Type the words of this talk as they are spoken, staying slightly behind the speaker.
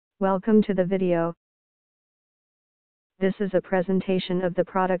Welcome to the video. This is a presentation of the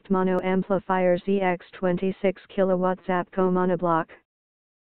product Mono Amplifier ZX26 kW Zapco Monoblock.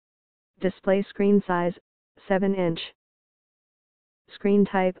 Display screen size, 7-inch. Screen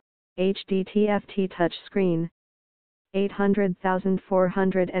type, HD TFT touch screen.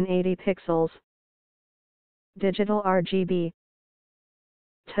 800,480 pixels. Digital RGB.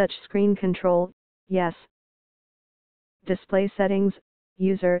 Touch screen control, yes. Display settings,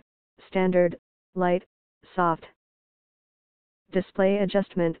 user, standard, light, soft. Display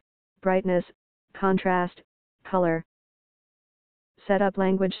adjustment, brightness, contrast, color. Setup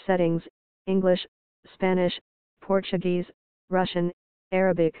language settings, English, Spanish, Portuguese, Russian,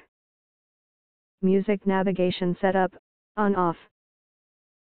 Arabic. Music navigation setup, on-off.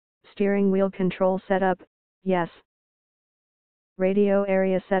 Steering wheel control setup, yes. Radio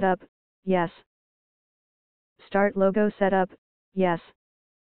area setup, yes. Start logo setup, yes.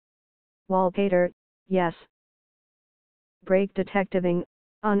 Wallpaper, yes. Brake detectiving,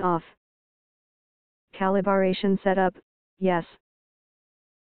 on-off. Calibration setup, yes.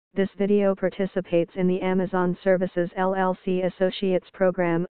 This video participates in the Amazon Services LLC Associates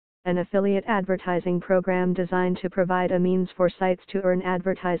Program, an affiliate advertising program designed to provide a means for sites to earn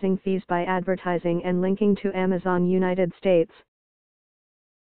advertising fees by advertising and linking to Amazon United States.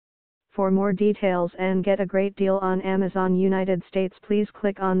 For more details and get a great deal on Amazon United States, please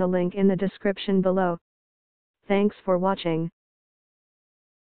click on the link in the description below. Thanks for watching.